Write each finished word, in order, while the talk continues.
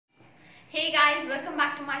Hey guys, welcome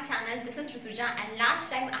back to my channel. This is Rutuja, and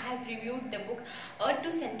last time I have reviewed the book Earth to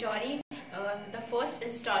Centauri, the first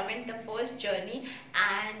installment, the first journey,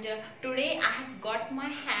 and today I have got my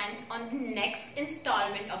hands on the next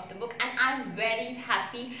installment of the book, and I'm very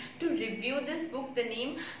happy to review this book. The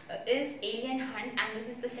name is Alien Hunt, and this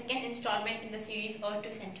is the second installment in the series Earth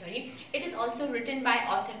to Centauri. It is also written by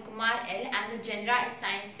author Kumar and the genre is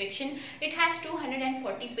science fiction. It has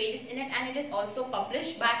 240 pages in it, and it is also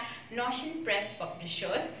published by Notion Press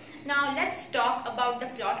Publishers. Now let's talk about the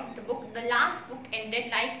plot of the book. The last book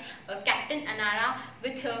ended like Captain Anara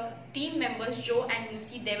with her team members Joe and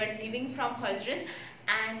Lucy. They were leaving from Hazris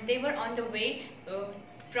and they were on the way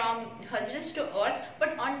from Hazris to Earth.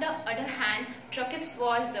 But on the other hand, Trakif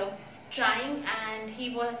was trying and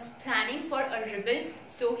he was planning for a rebel.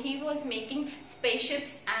 So he was making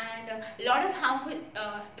spaceships and a lot of harmful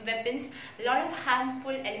weapons, a lot of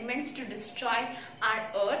harmful elements to destroy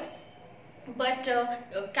our Earth. But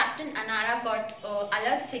Captain Anara got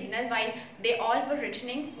alert signal while they all were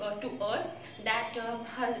returning to Earth that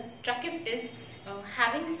Trakif is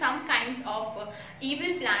having some kinds of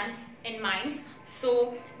evil plans in mind.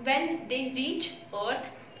 So when they reach Earth,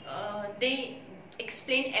 they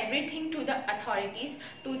explain everything to the authorities,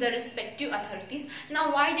 to the respective authorities.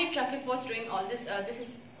 Now why did Trakif was doing all this? This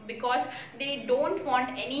is because they don't want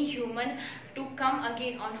any human to come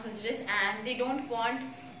again on Hazris, and they don't want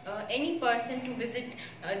any person to visit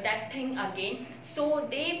that thing again. So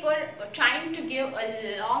they were trying to give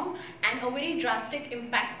a long and a very drastic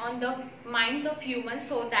impact on the minds of humans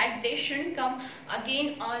so that they shouldn't come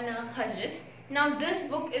again on Hazris. Now this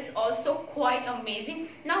book is also quite amazing.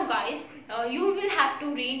 Now guys, you will have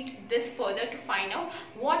to read this further to find out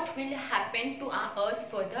what will happen to our Earth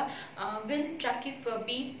further. Will Trakif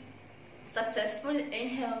be successful in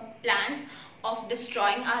her plans of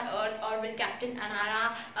destroying our Earth, or will Captain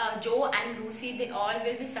Anara, Joe and Lucy, they all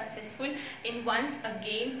will be successful in once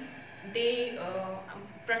again they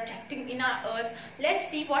protecting in our Earth? Let's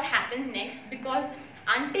see what happens next, because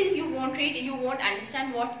until you won't read, you won't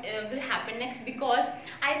understand what will happen next. Because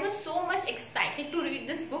I was so much excited to read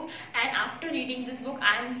this book, and after reading this book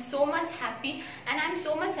I am so much happy and I am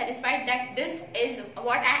so much satisfied that this is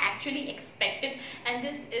what I actually expected, and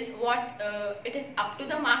this is what it is up to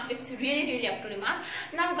the mark. It's really up to the mark.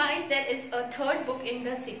 Now guys, there is a third book in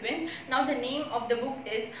the sequence. Now the name of the book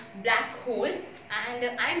is Black Hole,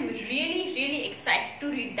 and I'm really excited to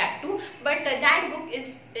read that too. But that book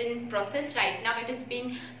is in process right now. It is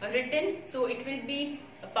being written, so it will be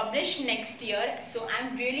published next year. So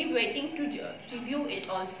I'm really waiting to review it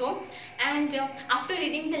also. And after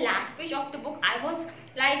reading the last page of the book, I was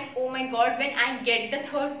like, oh my god, when I get the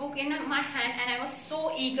third book in my hand, and I was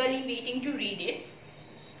so eagerly waiting to read it.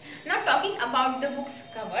 Now talking about the book's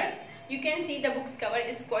cover, you can see the book's cover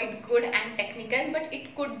is quite good and technical, but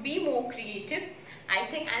it could be more creative, I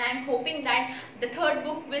think, and I'm hoping that the third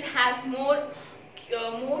book will have more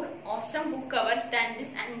awesome book cover than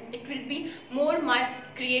this, and it will be more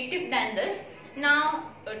creative than this. Now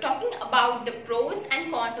talking about the pros and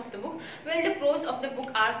cons of the book, well, the pros of the book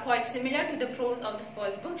are quite similar to the pros of the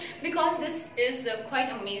first book, because this is quite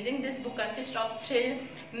amazing. This book consists of thrill,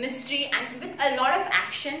 mystery, and with a lot of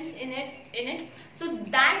actions in it. So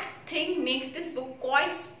that thing makes this book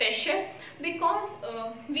quite special, because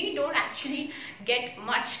we don't actually get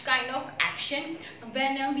much kind of action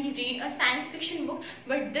when we read a science fiction book,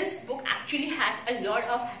 but this book actually has a lot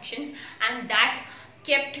of actions, and that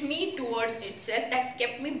kept me towards itself, that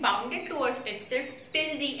kept me bounded towards itself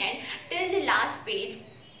till the end, till the last page.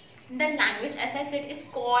 The language, as I said, is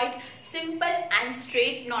quite simple and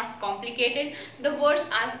straight, not complicated. The words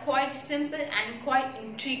are quite simple and quite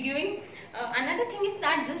intriguing. Another thing is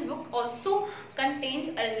that this book also contains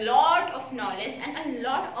a lot of knowledge and a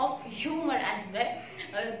lot of humor as well.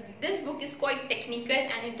 This book is quite technical,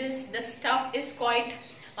 and the stuff is quite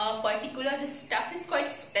particular. The stuff is quite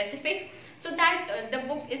specific, so that the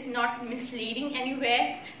book is not misleading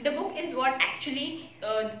anywhere. The book is what actually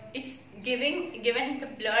it's given the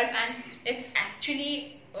blurb, and it's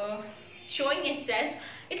actually showing itself.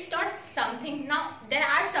 It's not something. Now there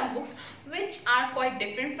are some books which are quite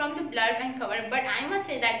different from the blurb and cover, but I must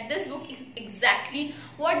say that this book is exactly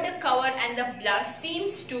what the cover and the blurb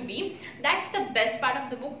seems to be. That's the best part of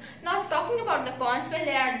the book. Now talking about the cons, well,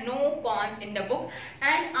 there are no cons in the book,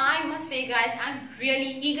 and I must say guys, I'm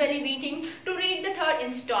really eagerly waiting to read the third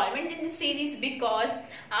installment in the series, because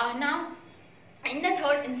now in the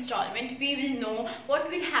third installment we will know what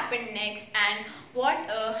will happen next, and what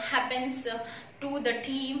happens to the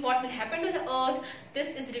team, what will happen to the earth. This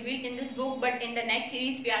is revealed in this book, but in the next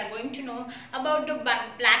series we are going to know about the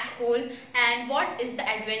black hole and what is the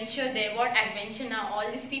adventure there, what adventure now all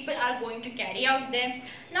these people are going to carry out there.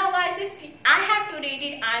 Now guys, if I have to rate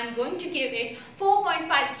it, I am going to give it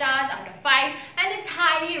 4.5 stars out of 5, and it's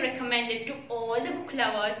highly recommended to all the book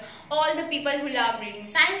lovers, all the people who love reading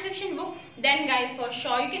science fiction book. Then guys, for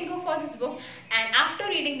sure you can go for this book, and after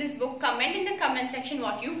reading this book, comment in the comment section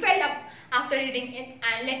what you felt up after reading it,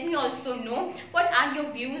 and let me also know what are your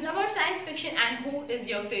views about science fiction and who is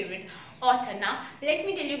your favorite author. Now let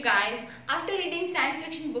me tell you guys, after reading science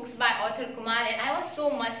fiction books by author Kumar, I was so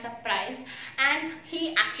much surprised, and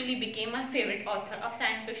he actually became my favorite author of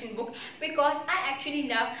science fiction book, because I actually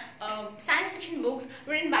love science fiction books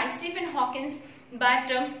written by Stephen Hawking,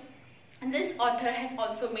 but this author has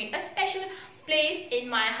also made a special place in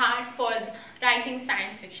my heart for writing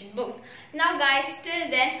science fiction books. Now guys,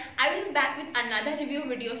 till then I will be back with another review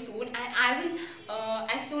video soon, and I will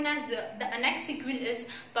as soon as the next sequel is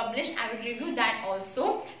published, I will review that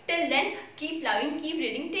also. Till then, keep loving, keep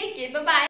reading, take care, bye bye.